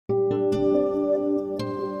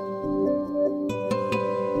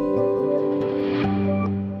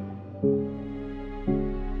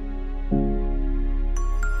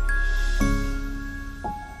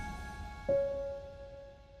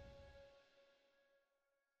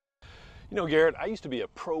You know, Garrett, I used to be a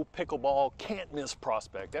pro pickleball can't-miss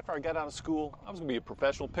prospect. After I got out of school, I was going to be a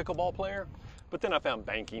professional pickleball player, but then I found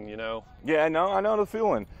banking, you know. Yeah, no, I know the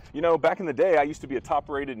feeling. You know, back in the day, I used to be a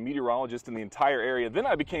top-rated meteorologist in the entire area. Then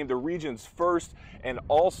I became the region's first and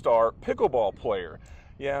all-star pickleball player.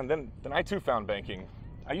 Yeah, and then I too found banking.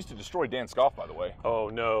 I used to destroy Dan Scoff, by the way. Oh,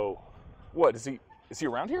 no. What, is he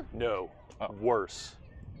around here? No. Oh. Worse.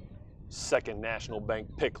 Second National Bank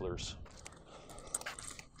Picklers.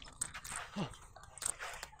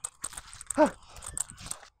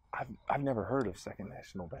 I've never heard of Second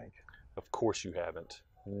National Bank. Of course you haven't.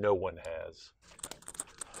 No one has.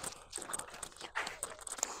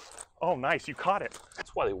 Oh, nice, you caught it.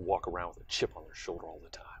 That's why they walk around with a chip on their shoulder all the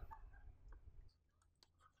time.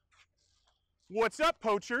 What's up,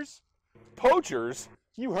 poachers? Poachers?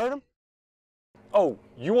 You heard him? Oh,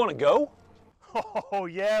 you want to go? Oh,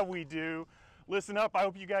 yeah, we do. Listen up, I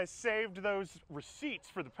hope you guys saved those receipts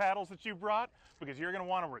for the paddles that you brought, because you're going to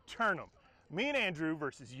want to return them. Me and Andrew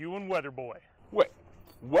versus you and Weatherboy. Wait,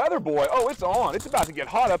 Weatherboy? Oh, it's on. It's about to get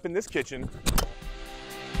hot up in this kitchen.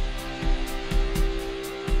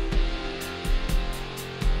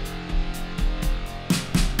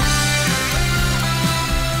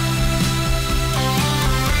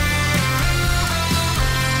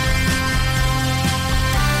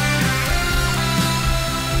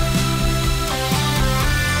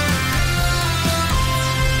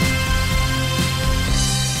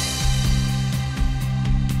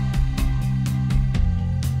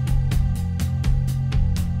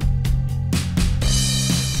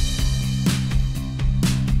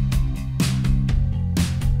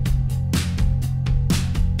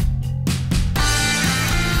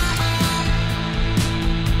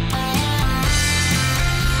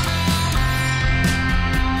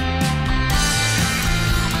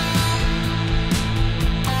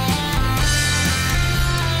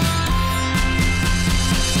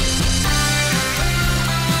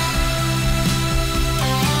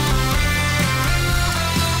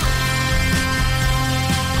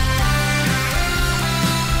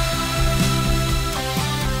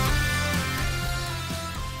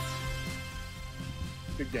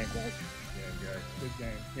 Good game, guys. Yeah, guys. Good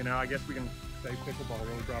game. You know, I guess we can say pickleball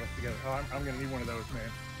really brought us together. Oh, I'm going to need one of those,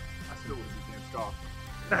 man. I still would have been Dan Scoff.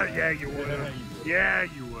 Yeah, you would have. Yeah,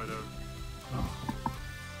 you would have.